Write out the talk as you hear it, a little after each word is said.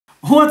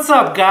What's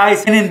up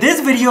guys? And in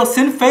this video,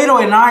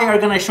 Sinfado and I are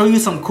gonna show you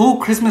some cool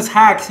Christmas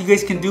hacks you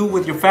guys can do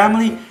with your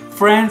family,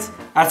 friends,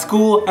 at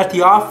school, at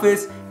the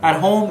office, at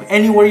home,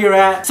 anywhere you're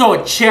at.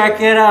 So check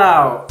it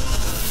out.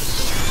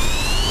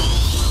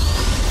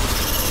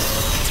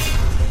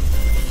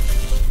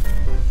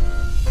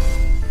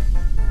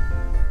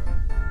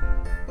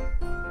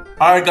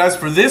 Alright guys,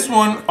 for this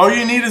one, all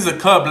you need is a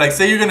cup. Like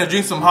say you're gonna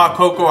drink some hot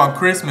cocoa on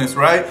Christmas,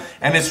 right?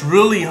 And it's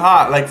really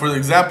hot. Like for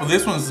example,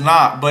 this one's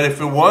not, but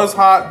if it was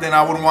hot, then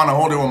I wouldn't wanna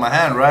hold it with my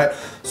hand, right?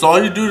 So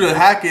all you do to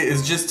hack it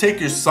is just take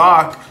your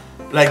sock,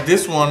 like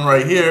this one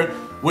right here,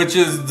 which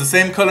is the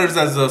same colors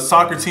as the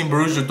soccer team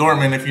Borussia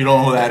Dortmund, if you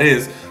don't know who that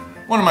is.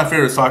 One of my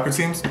favorite soccer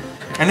teams.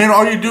 And then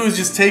all you do is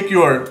just take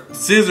your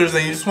scissors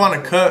and you just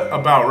wanna cut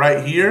about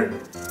right here,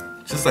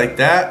 just like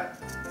that.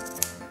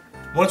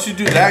 Once you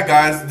do that,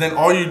 guys, then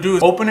all you do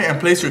is open it and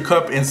place your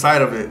cup inside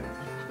of it.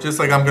 Just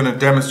like I'm gonna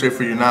demonstrate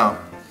for you now.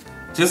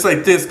 Just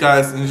like this,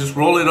 guys, and just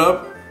roll it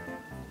up.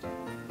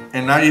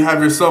 And now you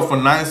have yourself a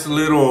nice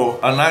little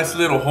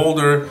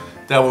holder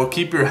that will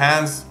keep your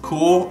hands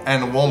cool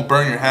and won't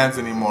burn your hands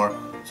anymore.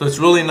 So it's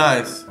really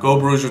nice. Go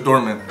Borussia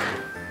Dortmund.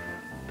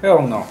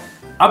 Hell no.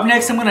 Up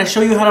next, I'm gonna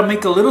show you how to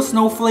make a little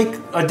snowflake,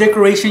 a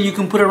decoration you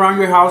can put around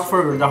your house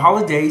for the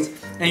holidays.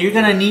 And you're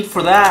gonna need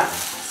for that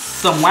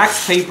some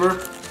wax paper.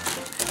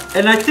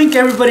 And I think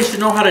everybody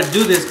should know how to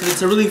do this because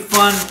it's a really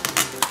fun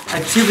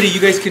activity you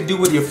guys can do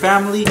with your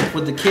family,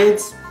 with the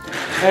kids.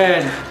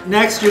 And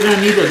next you're gonna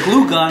need a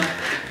glue gun.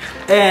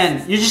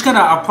 And you're just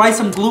gonna apply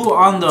some glue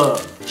on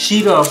the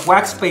sheet of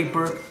wax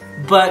paper,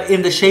 but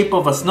in the shape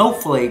of a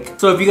snowflake.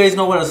 So if you guys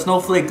know what a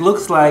snowflake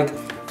looks like,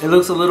 it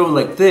looks a little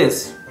like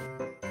this.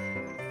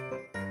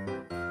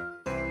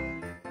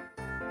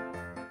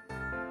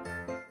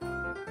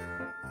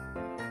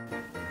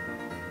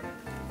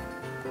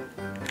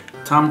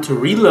 Time to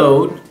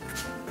reload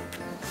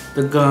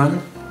the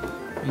gun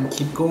and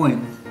keep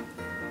going.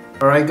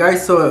 Alright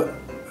guys, so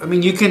I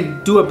mean you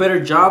can do a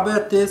better job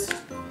at this,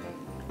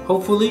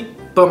 hopefully,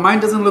 but mine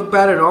doesn't look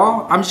bad at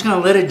all. I'm just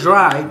gonna let it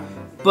dry,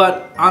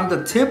 but on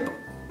the tip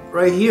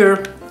right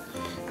here,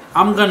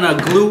 I'm gonna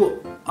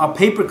glue a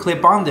paper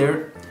clip on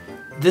there.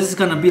 This is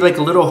gonna be like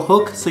a little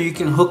hook so you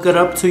can hook it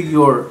up to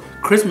your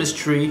Christmas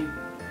tree.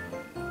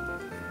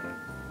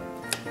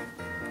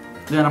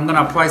 Then I'm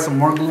gonna apply some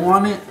more glue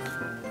on it.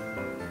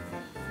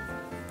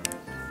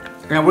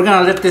 And we're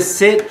gonna let this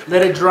sit,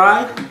 let it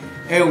dry,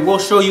 and we'll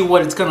show you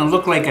what it's gonna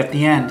look like at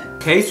the end.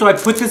 Okay, so I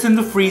put this in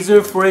the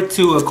freezer for it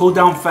to cool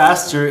down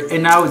faster,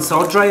 and now it's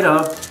all dried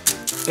up.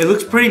 It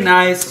looks pretty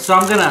nice, so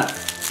I'm gonna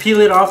peel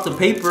it off the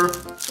paper.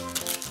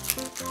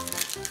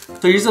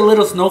 So here's a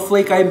little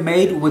snowflake I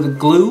made with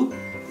glue.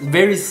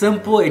 Very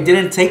simple, it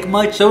didn't take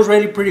much, it was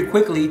ready pretty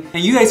quickly.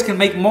 And you guys can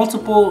make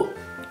multiple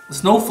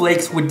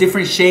snowflakes with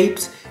different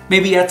shapes,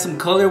 maybe add some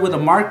color with a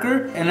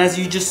marker. And as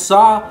you just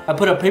saw, I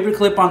put a paper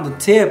clip on the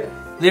tip,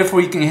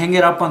 therefore you can hang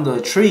it up on the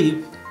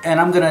tree. And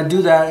I'm gonna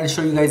do that and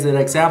show you guys an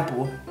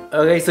example.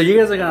 Okay, so you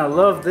guys are gonna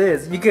love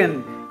this. You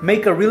can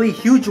make a really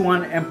huge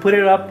one and put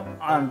it up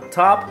on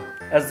top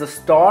as the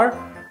star,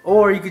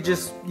 or you could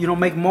just, you know,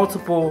 make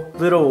multiple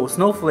little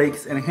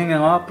snowflakes and hang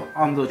them up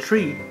on the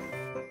tree.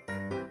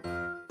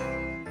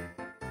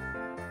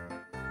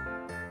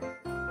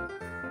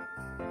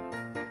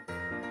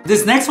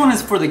 This next one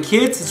is for the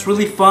kids, it's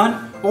really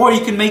fun. Or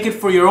you can make it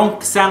for your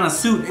own Santa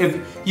suit.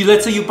 If you,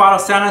 let's say you bought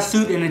a Santa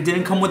suit and it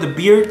didn't come with a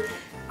beard,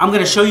 I'm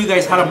gonna show you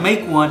guys how to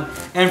make one.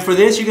 And for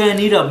this, you're gonna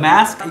need a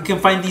mask. You can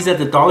find these at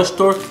the dollar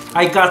store.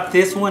 I got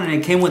this one and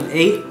it came with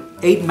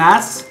eight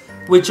masks,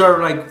 which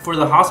are like for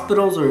the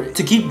hospitals or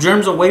to keep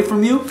germs away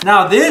from you.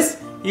 Now this,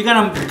 you're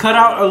gonna cut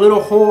out a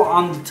little hole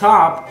on the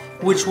top,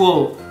 which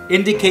will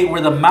indicate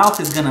where the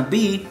mouth is gonna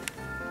be.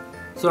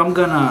 So I'm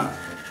gonna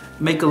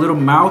make a little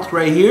mouth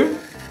right here,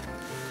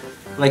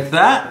 like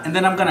that, and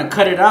then I'm gonna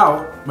cut it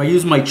out. I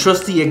use my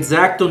trusty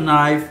X-Acto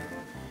knife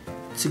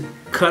to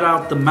cut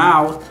out the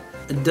mouth.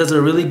 It does a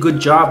really good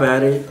job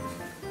at it.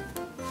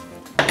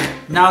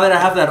 Now that I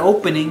have that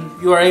opening,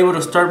 you are able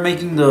to start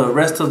making the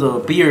rest of the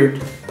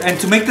beard. And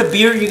to make the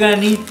beard, you're gonna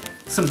need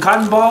some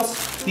cotton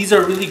balls. These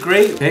are really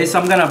great. Okay, so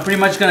I'm pretty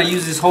much gonna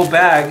use this whole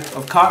bag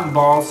of cotton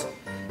balls.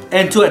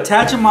 And to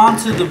attach them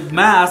onto the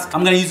mask,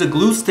 I'm gonna use a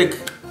glue stick,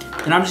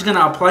 and I'm just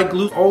gonna apply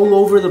glue all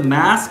over the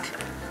mask.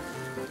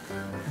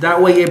 That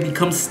way it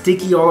becomes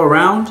sticky all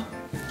around,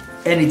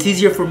 and it's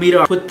easier for me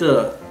to put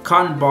the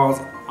cotton balls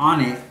on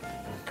it.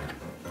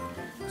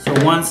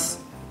 So once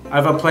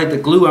I've applied the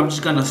glue, I'm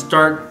just gonna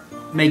start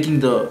making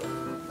the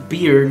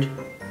beard.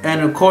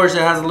 And of course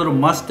it has a little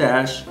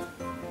mustache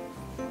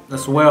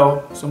as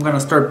well, so I'm gonna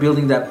start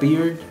building that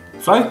beard.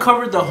 So I've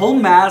covered the whole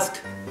mask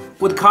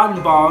with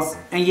cotton balls,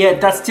 and yet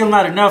that's still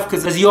not enough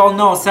because as you all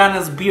know,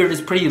 Santa's beard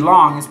is pretty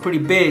long, it's pretty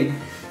big.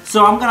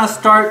 So I'm gonna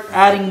start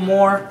adding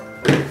more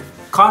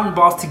cotton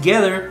balls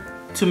together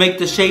to make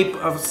the shape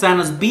of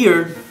Santa's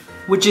beard,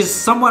 which is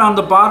somewhat on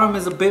the bottom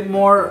is a bit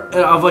more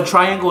of a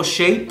triangle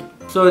shape.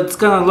 So it's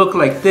gonna look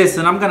like this,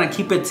 and I'm gonna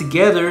keep it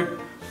together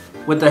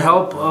with the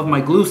help of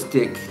my glue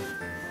stick.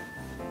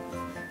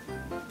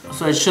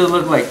 So it should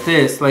look like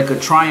this, like a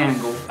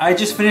triangle. I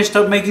just finished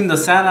up making the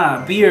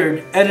Santa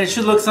beard, and it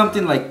should look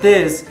something like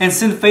this. And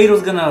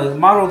SinnexTV's gonna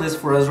model this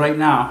for us right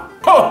now.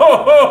 Ho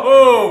ho ho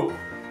ho!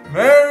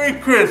 Merry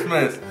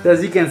Christmas!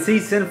 As you can see,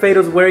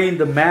 SinnexTV's wearing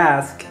the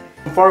mask.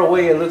 From far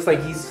away, it looks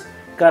like he's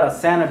got a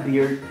Santa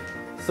beard.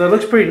 So it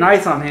looks pretty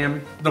nice on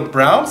him. The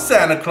brown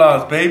Santa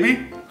Claus,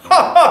 baby.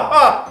 Ha ha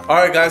ha!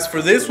 Alright guys,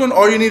 for this one,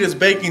 all you need is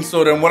baking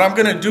soda. And what I'm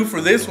gonna do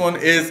for this one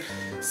is,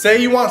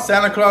 say you want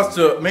Santa Claus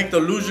to make the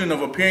illusion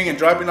of appearing and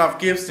dropping off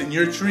gifts in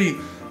your tree.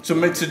 To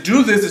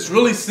do this, it's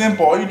really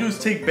simple. All you do is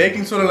take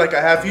baking soda like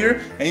I have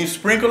here, and you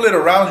sprinkle it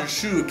around your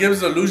shoe. It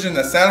gives the illusion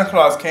that Santa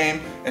Claus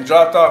came and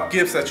dropped off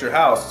gifts at your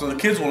house. So the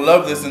kids will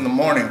love this in the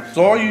morning.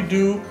 So all you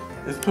do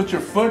is put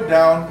your foot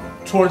down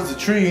towards the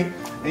tree,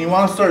 and you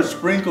want to start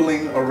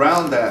sprinkling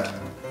around that.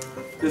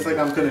 Just like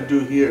I'm gonna do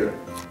here.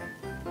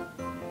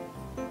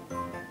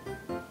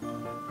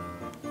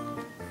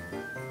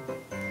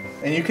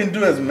 And you can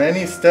do as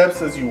many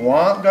steps as you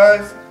want,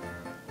 guys,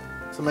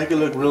 to make it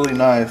look really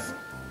nice.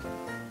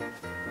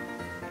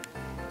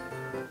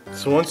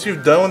 So once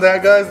you've done with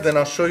that, guys, then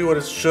I'll show you what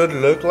it should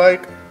look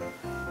like.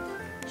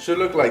 It should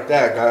look like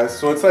that, guys.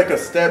 So it's like a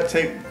step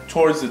take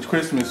towards the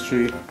Christmas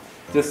tree,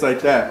 just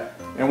like that.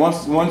 And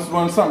once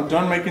I'm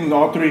done making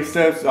all 3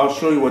 steps, I'll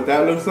show you what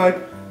that looks like,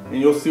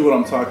 and you'll see what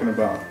I'm talking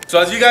about.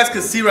 So as you guys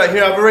can see right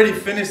here, I've already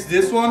finished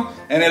this one,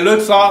 and it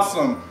looks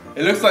awesome.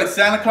 It looks like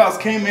Santa Claus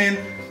came in,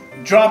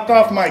 dropped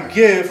off my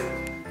gift,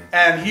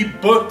 and he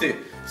booked it.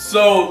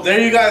 So there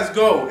you guys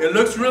go. It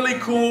looks really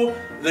cool.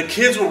 The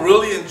kids will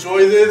really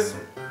enjoy this.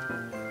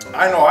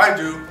 I know I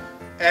do.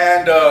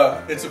 And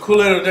it's a cool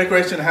little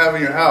decoration to have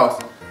in your house.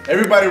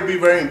 Everybody will be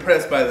very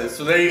impressed by this.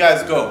 So there you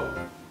guys go.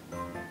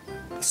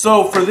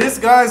 So for this,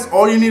 guys,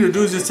 all you need to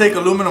do is just take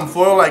aluminum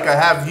foil like I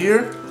have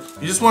here.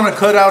 You just want to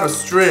cut out a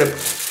strip,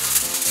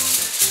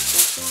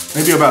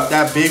 maybe about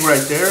that big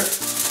right there.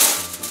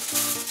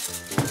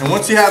 And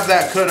once you have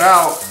that cut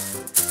out,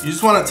 you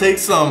just want to take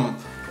some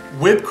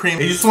whipped cream.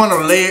 You just want to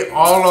lay it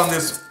all on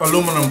this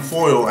aluminum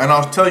foil, and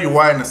I'll tell you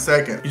why in a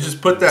second. You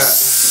just put that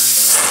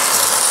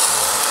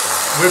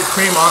whipped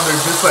cream on there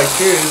just like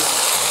this.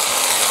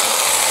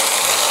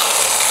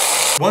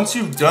 Once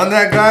you've done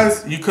that,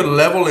 guys, you could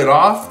level it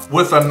off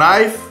with a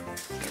knife,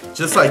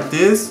 just like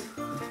this.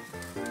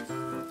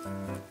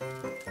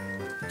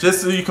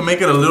 Just so you can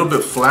make it a little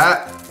bit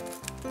flat.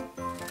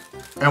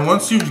 And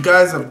once you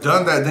guys have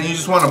done that, then you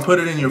just want to put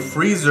it in your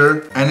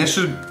freezer, and it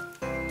should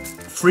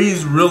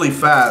freeze really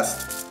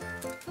fast.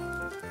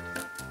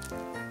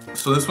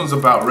 So this one's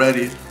about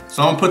ready.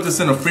 So I'm gonna put this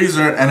in the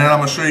freezer, and then I'm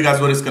gonna show you guys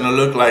what it's gonna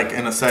look like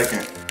in a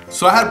second.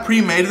 So I had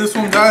pre-made this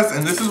one, guys,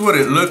 and this is what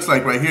it looks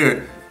like right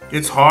here.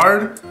 It's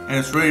hard and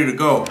it's ready to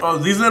go. Oh,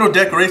 these little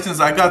decorations,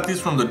 I got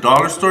these from the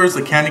dollar stores,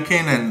 the candy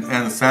cane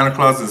and Santa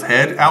Claus's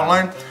head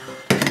outline.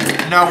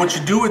 Now what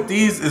you do with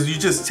these is you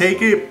just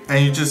take it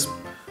and you just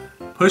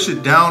push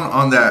it down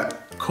on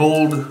that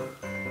cold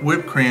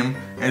whipped cream,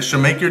 and it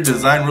should make your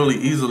design really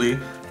easily.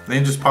 Then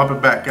you just pop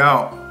it back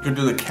out. You can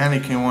do the candy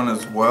cane one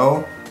as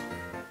well.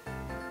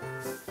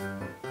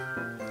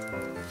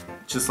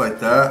 Just like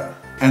that.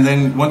 And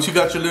then once you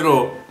got your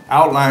little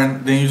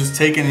outline, then you just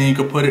take it and you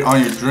can put it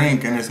on your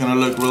drink, and it's gonna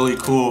look really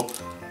cool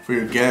for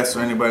your guests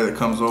or anybody that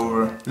comes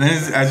over. And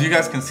then as you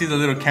guys can see, the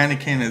little candy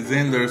cane is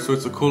in there, so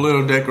it's a cool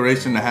little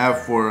decoration to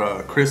have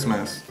for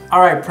Christmas.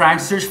 Alright,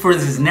 pranksters, for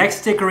this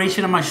next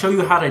decoration I'm gonna show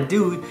you how to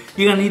do.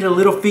 You're gonna need a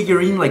little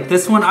figurine like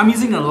this one. I'm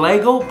using a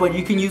Lego, but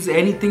you can use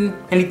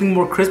anything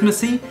more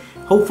Christmassy,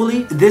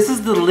 hopefully. This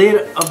is the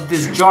lid of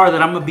this jar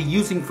that I'm gonna be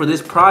using for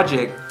this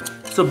project.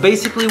 So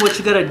basically what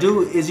you gotta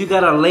do is you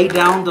gotta lay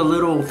down the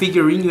little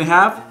figurine you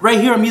have. Right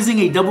here I'm using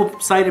a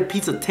double-sided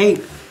piece of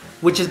tape,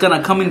 which is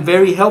gonna come in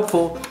very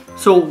helpful.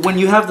 So when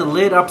you have the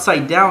lid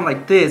upside down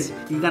like this,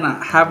 you're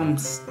gonna have them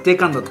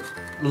stick on the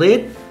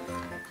lid,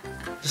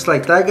 just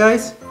like that,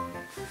 guys.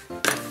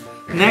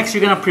 Next,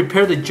 you're gonna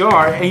prepare the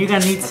jar, and you're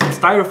gonna need some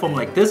styrofoam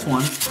like this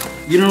one.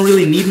 You don't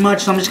really need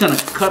much, so I'm just gonna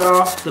cut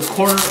off the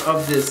corner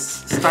of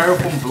this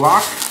styrofoam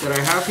block that I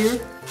have here.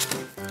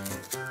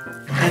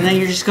 And then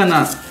you're just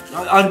gonna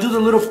undo the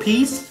little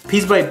piece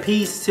by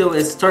piece, till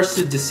it starts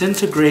to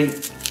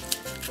disintegrate,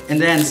 and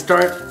then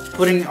start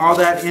putting all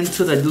that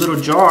into the little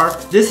jar.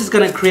 This is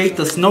gonna create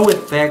the snow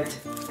effect,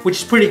 which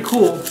is pretty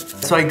cool.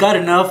 So I got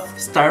enough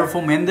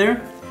styrofoam in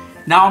there.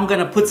 Now I'm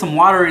gonna put some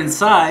water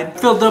inside.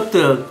 Filled up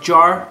the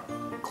jar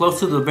close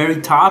to the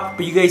very top,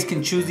 but you guys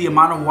can choose the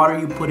amount of water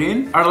you put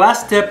in. Our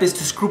last step is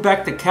to screw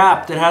back the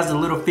cap that has the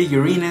little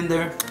figurine in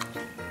there.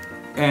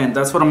 And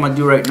that's what I'm gonna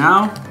do right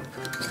now.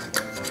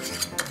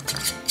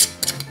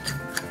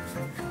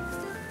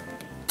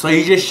 So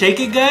you just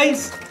shake it,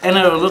 guys, and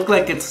it'll look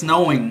like it's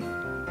snowing.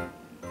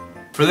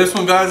 For this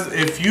one, guys,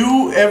 if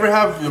you ever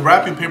have the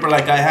wrapping paper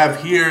like I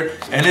have here,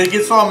 and it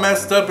gets all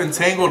messed up and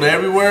tangled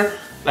everywhere,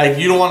 like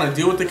you don't want to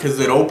deal with it because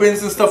it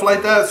opens and stuff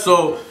like that.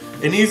 So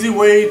an easy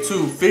way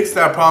to fix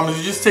that problem is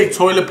you just take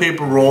toilet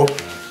paper roll,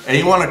 and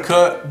you want to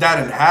cut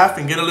that in half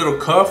and get a little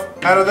cuff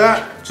out of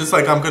that, just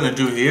like I'm gonna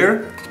do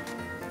here.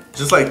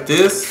 Just like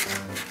this.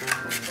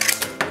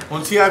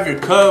 Once you have your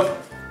cup,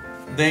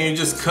 then you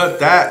just cut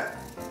that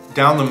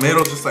down the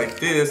middle just like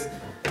this.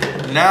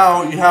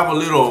 Now you have a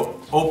little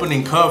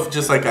opening cuff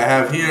just like I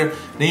have here.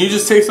 Then you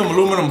just take some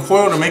aluminum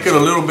foil to make it a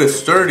little bit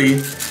sturdy,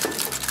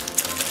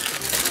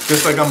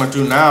 just like I'm gonna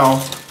do now.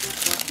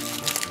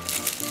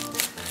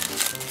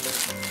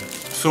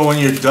 So when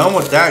you're done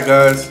with that,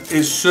 guys,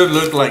 it should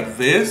look like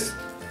this,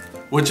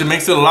 which it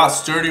makes it a lot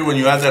sturdier when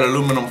you add that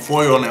aluminum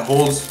foil, and it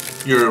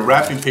holds your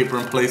wrapping paper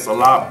in place a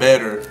lot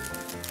better.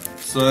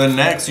 So then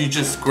next you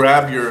just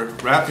grab your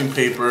wrapping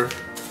paper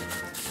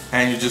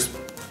and you just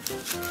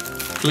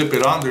clip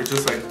it on there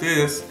just like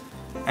this,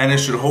 and it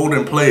should hold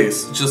in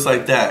place just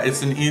like that.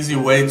 It's an easy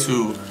way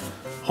to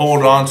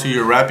hold on to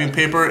your wrapping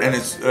paper, and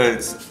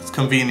it's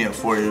convenient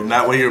for you. And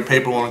that way your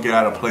paper won't get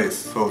out of place,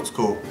 so it's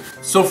cool.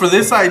 So for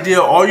this idea,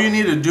 all you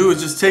need to do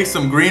is just take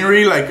some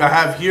greenery like I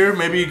have here.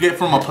 Maybe you get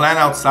from a plant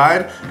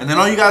outside, and then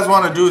all you guys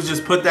want to do is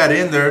just put that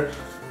in there,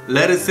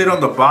 let it sit on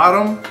the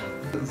bottom.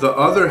 The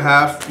other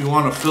half, you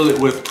want to fill it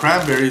with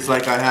cranberries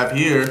like I have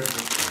here,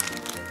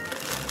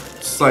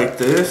 just like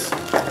this.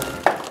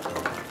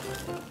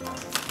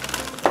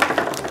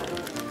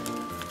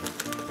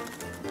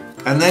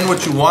 And then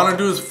what you want to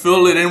do is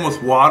fill it in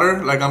with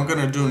water like I'm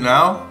gonna do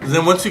now. And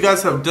then once you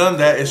guys have done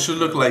that, it should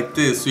look like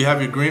this. So you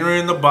have your greenery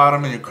in the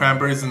bottom and your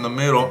cranberries in the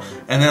middle,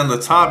 and then on the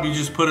top you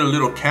just put a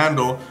little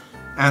candle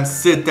and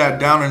sit that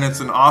down, and it's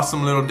an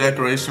awesome little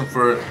decoration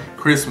for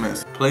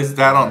Christmas. Place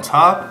that on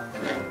top,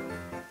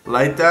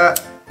 light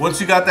that. Once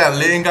you got that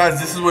lit in,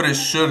 guys, this is what it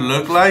should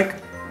look like.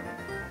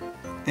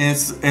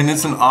 And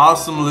it's an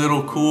awesome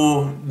little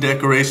cool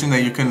decoration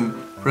that you can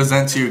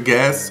present to your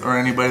guests, or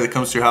anybody that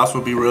comes to your house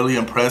will be really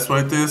impressed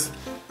with this.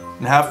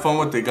 And have fun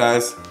with it,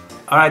 guys.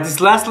 Alright,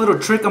 this last little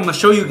trick I'm gonna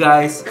show you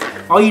guys.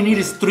 All you need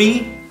is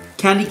 3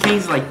 candy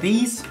canes like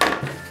these.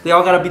 They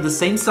all gotta be the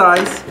same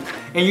size.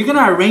 And you're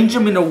gonna arrange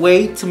them in a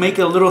way to make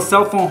a little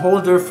cell phone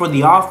holder for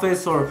the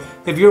office, or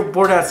if you're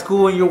bored at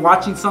school and you're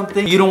watching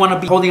something, you don't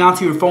wanna be holding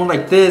onto your phone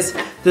like this.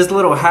 This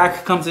little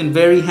hack comes in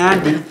very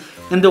handy.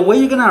 And the way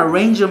you're gonna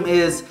arrange them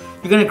is,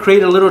 you're gonna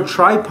create a little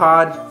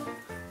tripod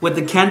with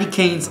the candy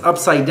canes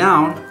upside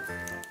down,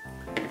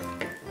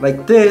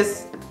 like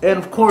this. And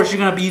of course, you're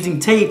gonna be using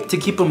tape to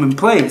keep them in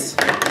place.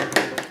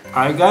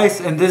 Alright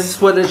guys, and this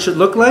is what it should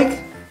look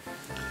like.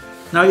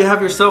 Now you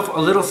have yourself a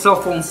little cell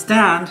phone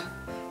stand,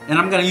 and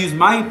I'm gonna use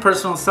my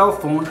personal cell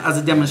phone as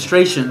a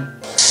demonstration.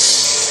 I'll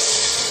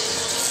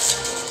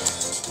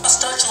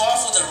start you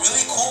off with a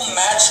really cool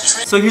match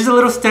trick. So here's a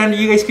little stand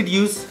you guys could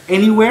use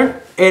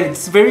anywhere. And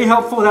it's very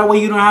helpful, that way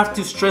you don't have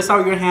to stress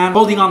out your hand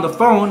holding on the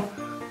phone.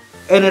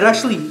 And it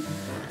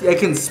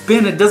can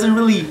spin, it doesn't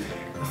really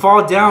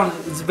fall down,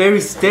 it's very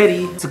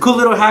steady. It's a cool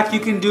little hack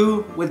you can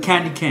do with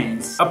candy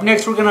canes. Up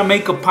next, we're gonna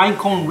make a pine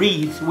cone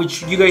wreath,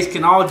 which you guys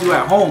can all do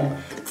at home.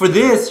 For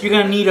this, you're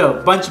gonna need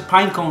a bunch of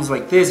pine cones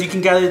like this. You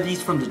can gather these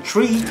from the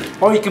tree,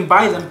 or you can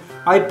buy them.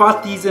 I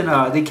bought these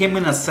they came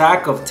in a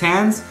sack of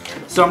 10s,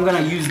 so I'm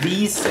gonna use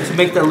these to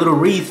make that little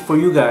wreath for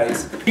you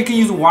guys. You can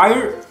use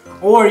wire,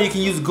 or you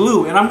can use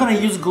glue, and I'm gonna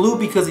use glue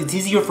because it's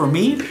easier for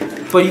me,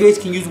 but you guys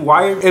can use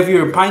wire if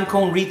your pine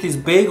cone wreath is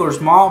big or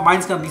small.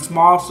 Mine's gonna be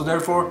small, so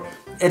therefore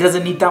it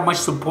doesn't need that much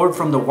support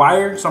from the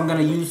wire, so I'm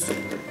gonna use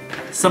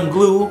some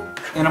glue,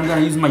 and I'm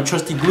gonna use my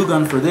trusty glue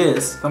gun for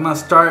this. So I'm gonna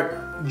start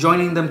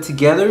joining them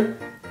together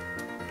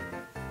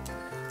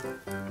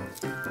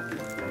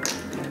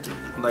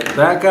like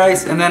that,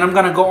 guys, and then I'm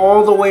gonna go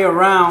all the way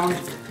around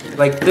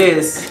like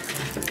this,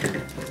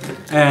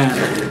 and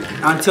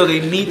until they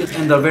meet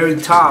in the very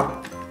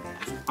top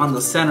on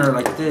the center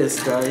like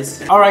this,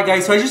 guys. Alright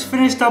guys, so I just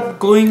finished up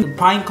gluing the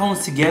pine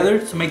cones together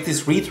to make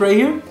this wreath right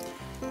here.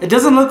 It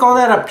doesn't look all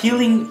that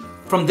appealing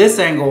from this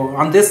angle,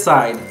 on this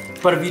side,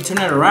 but if you turn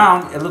it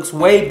around, it looks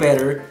way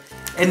better.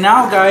 And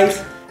now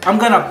guys, I'm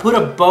gonna put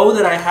a bow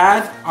that I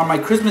had on my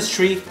Christmas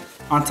tree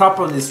on top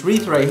of this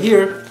wreath right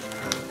here,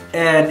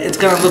 and it's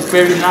gonna look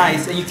very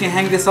nice, and you can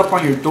hang this up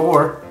on your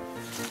door.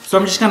 So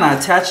I'm just gonna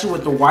attach it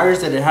with the wires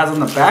that it has on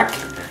the back,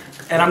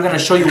 and I'm gonna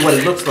show you what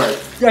it looks like.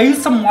 I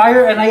used some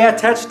wire and I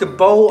attached the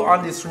bow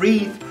on this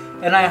wreath,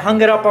 and I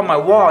hung it up on my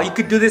wall. You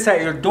could do this at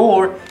your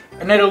door,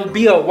 and it'll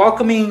be a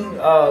welcoming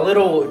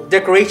little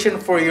decoration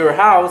for your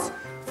house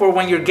for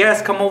when your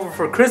guests come over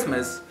for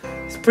Christmas.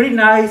 It's pretty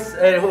nice,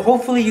 and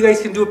hopefully you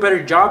guys can do a better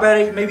job at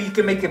it. Maybe you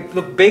can make it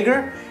look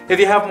bigger if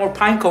you have more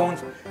pine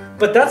cones.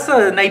 But that's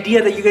an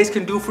idea that you guys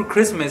can do for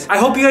Christmas. I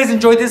hope you guys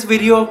enjoyed this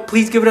video.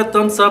 Please give it a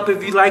thumbs up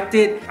if you liked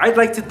it. I'd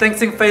like to thank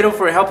SinnexTV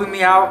for helping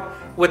me out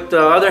with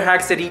the other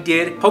hacks that he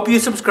did. Hope you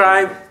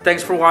subscribe.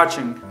 Thanks for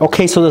watching.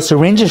 Okay, so the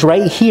syringe is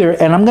right here,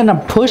 and I'm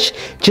gonna push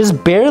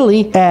just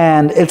barely,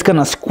 and it's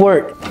gonna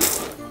squirt.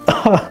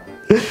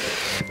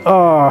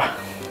 Oh,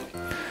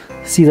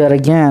 see that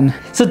again.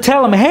 So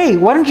tell them, hey,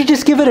 why don't you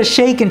just give it a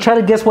shake and try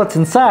to guess what's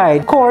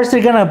inside? Of course,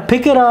 they're gonna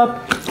pick it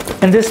up,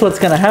 and this is what's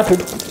gonna happen.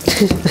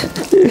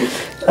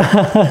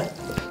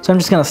 So I'm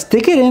just gonna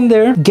stick it in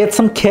there, get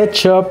some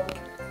ketchup,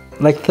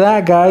 like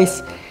that,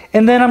 guys.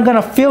 And then I'm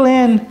gonna fill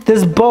in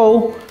this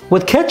bowl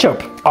with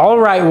ketchup. All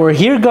right, well,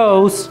 here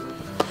goes.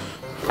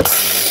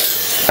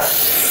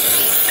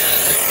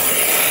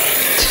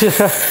 Look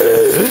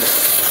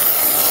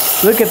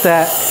at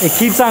that. It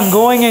keeps on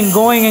going and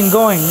going and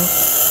going.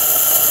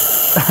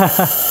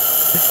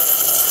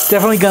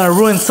 Definitely gonna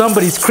ruin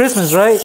somebody's Christmas, right?